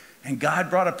 And God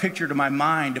brought a picture to my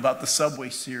mind about the Subway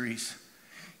Series.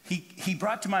 He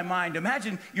brought to my mind,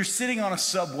 imagine you're sitting on a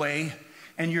subway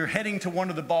and you're heading to one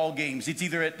of the ball games. It's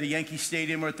either at the Yankee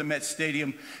Stadium or at the Mets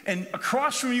Stadium. And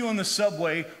across from you on the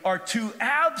subway are two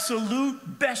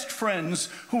absolute best friends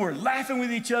who are laughing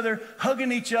with each other,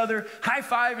 hugging each other,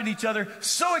 high-fiving each other,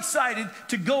 so excited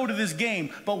to go to this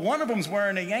game. But one of them's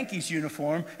wearing a Yankees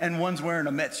uniform and one's wearing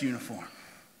a Mets uniform.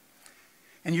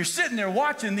 And you're sitting there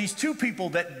watching these two people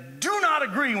that do not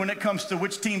agree when it comes to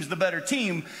which team's the better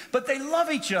team, but they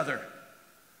love each other.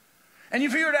 And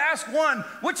if you were to ask one,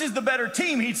 which is the better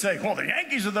team, he'd say, well, the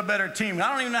Yankees are the better team. I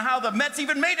don't even know how the Mets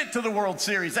even made it to the World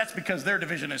Series. That's because their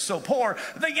division is so poor.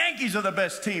 The Yankees are the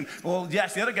best team. Well, you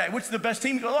ask the other guy, which is the best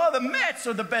team? He goes, oh, the Mets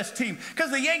are the best team.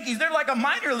 Because the Yankees, they're like a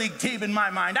minor league team in my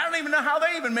mind. I don't even know how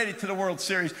they even made it to the World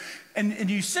Series. And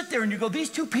you sit there and you go, these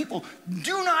two people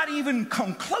do not even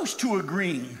come close to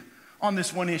agreeing on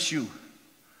this one issue.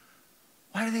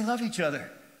 Why do they love each other?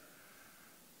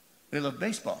 They love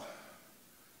baseball.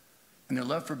 And their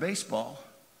love for baseball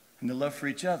and their love for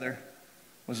each other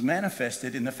was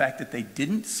manifested in the fact that they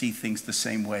didn't see things the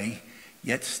same way,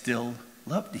 yet still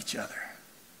loved each other.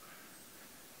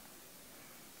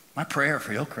 My prayer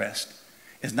for Hillcrest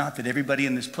is not that everybody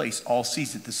in this place all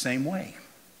sees it the same way.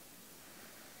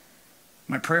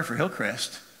 My prayer for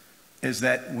Hillcrest is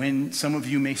that when some of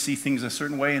you may see things a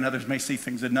certain way and others may see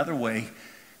things another way,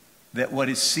 that what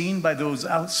is seen by those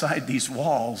outside these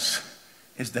walls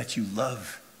is that you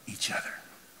love each other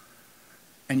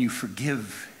and you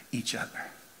forgive each other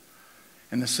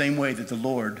in the same way that the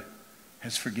Lord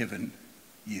has forgiven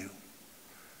you.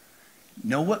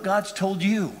 Know what God's told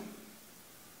you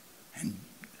and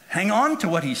hang on to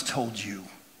what he's told you.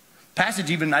 Passage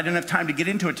even, I don't have time to get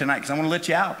into it tonight because I want to let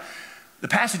you out. The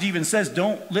passage even says,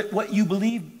 don't let what you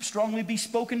believe strongly be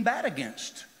spoken bad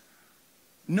against.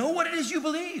 Know what it is you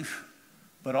believe.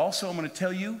 But also I'm going to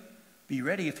tell you, be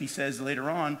ready if he says later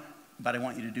on, but I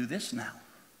want you to do this now.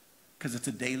 Because it's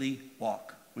a daily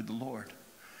walk with the Lord.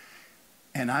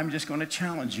 And I'm just going to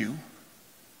challenge you.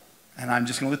 And I'm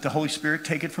just going to let the Holy Spirit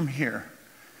take it from here.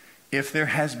 If there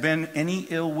has been any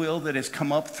ill will that has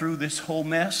come up through this whole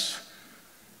mess,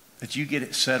 that you get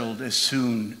it settled as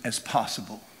soon as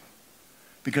possible.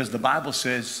 Because the Bible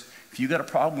says, if you got a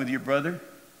problem with your brother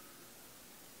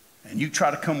and you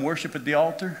try to come worship at the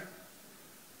altar,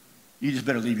 you just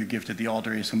better leave your gift at the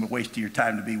altar. It's going to waste your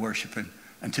time to be worshiping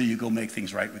until you go make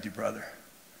things right with your brother.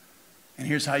 And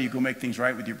here's how you go make things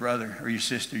right with your brother or your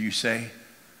sister. You say,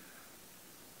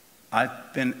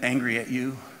 I've been angry at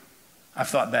you. I've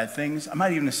thought bad things. I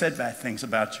might even have said bad things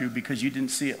about you because you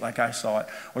didn't see it like I saw it,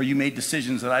 or you made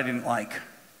decisions that I didn't like.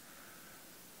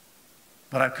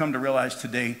 But I've come to realize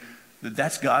today that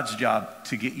that's God's job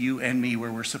to get you and me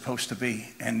where we're supposed to be.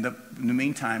 And in the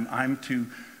meantime, I'm to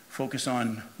focus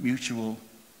on mutual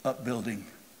upbuilding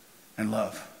and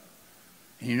love.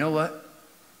 And you know what?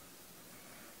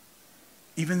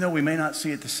 Even though we may not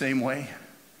see it the same way,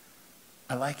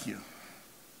 I like you.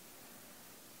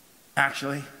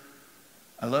 Actually,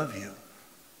 I love you.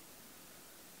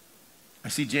 I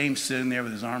see James sitting there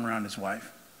with his arm around his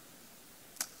wife.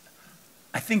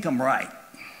 I think I'm right.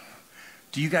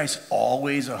 Do you guys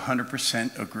always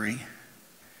 100% agree?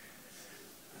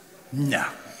 No.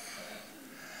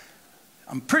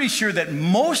 I'm pretty sure that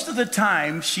most of the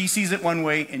time she sees it one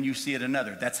way and you see it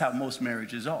another. That's how most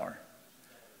marriages are.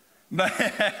 But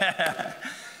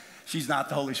she's not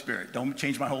the Holy Spirit. Don't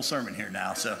change my whole sermon here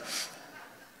now.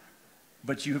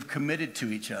 But you have committed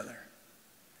to each other.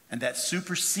 And that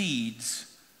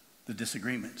supersedes the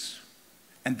disagreements.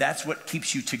 And that's what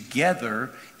keeps you together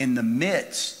in the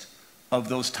midst of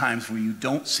those times where you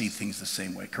don't see things the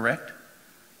same way, correct?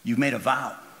 You've made a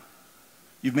vow.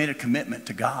 You've made a commitment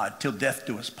to God till death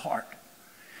do us part.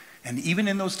 And even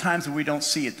in those times where we don't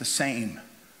see it the same,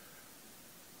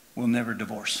 we'll never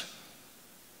divorce.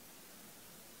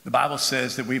 The Bible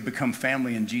says that we've become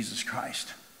family in Jesus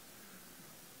Christ.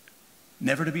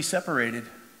 Never to be separated.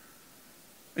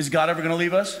 Is God ever going to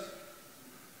leave us?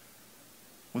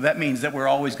 Well, that means that we're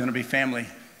always going to be family,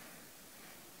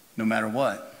 no matter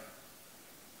what.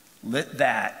 Let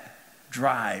that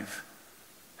drive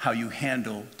how you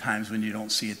handle times when you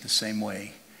don't see it the same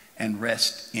way, and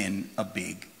rest in a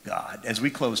big God. As we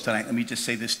close tonight, let me just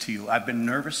say this to you. I've been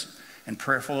nervous and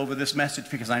prayerful over this message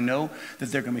because I know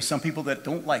that there are going to be some people that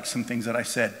don't like some things that I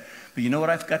said. But you know what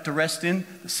I've got to rest in?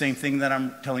 The same thing that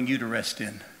I'm telling you to rest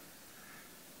in.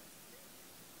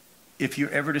 If you're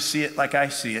ever to see it like I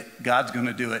see it, God's going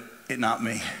to do it, not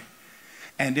me.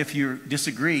 And if you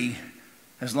disagree,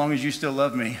 as long as you still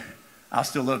love me, I'll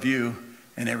still love you,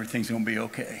 and everything's going to be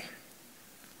okay.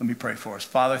 Let me pray for us.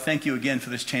 Father, thank you again for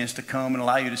this chance to come and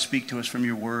allow you to speak to us from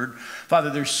your word.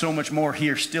 Father, there's so much more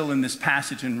here still in this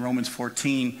passage in Romans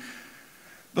 14.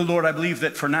 But Lord, I believe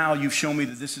that for now you've shown me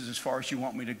that this is as far as you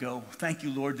want me to go. Thank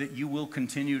you, Lord, that you will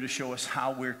continue to show us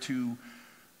how we're to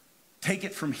take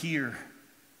it from here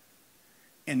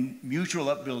in mutual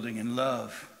upbuilding and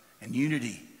love and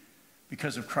unity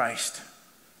because of Christ.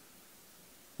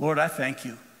 Lord, I thank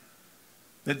you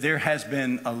that there has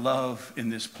been a love in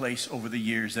this place over the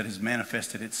years that has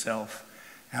manifested itself.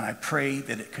 And I pray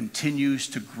that it continues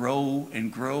to grow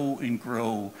and grow and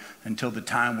grow until the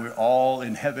time we're all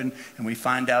in heaven and we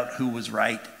find out who was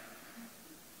right.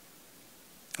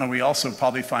 And we also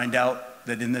probably find out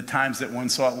that in the times that one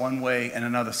saw it one way and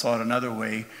another saw it another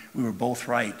way, we were both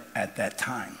right at that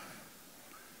time.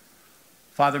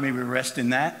 Father, may we rest in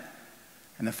that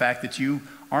and the fact that you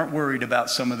aren't worried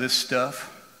about some of this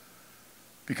stuff,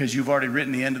 because you've already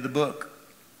written the end of the book.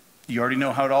 You already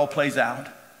know how it all plays out.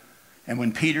 And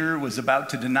when Peter was about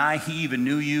to deny he even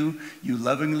knew you, you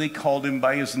lovingly called him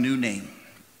by his new name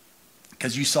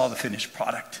because you saw the finished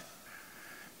product.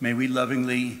 May we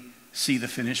lovingly see the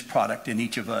finished product in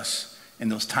each of us in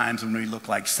those times when we look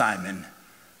like Simon,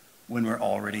 when we're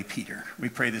already Peter. We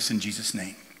pray this in Jesus'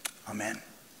 name. Amen.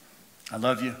 I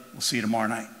love you. We'll see you tomorrow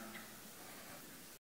night.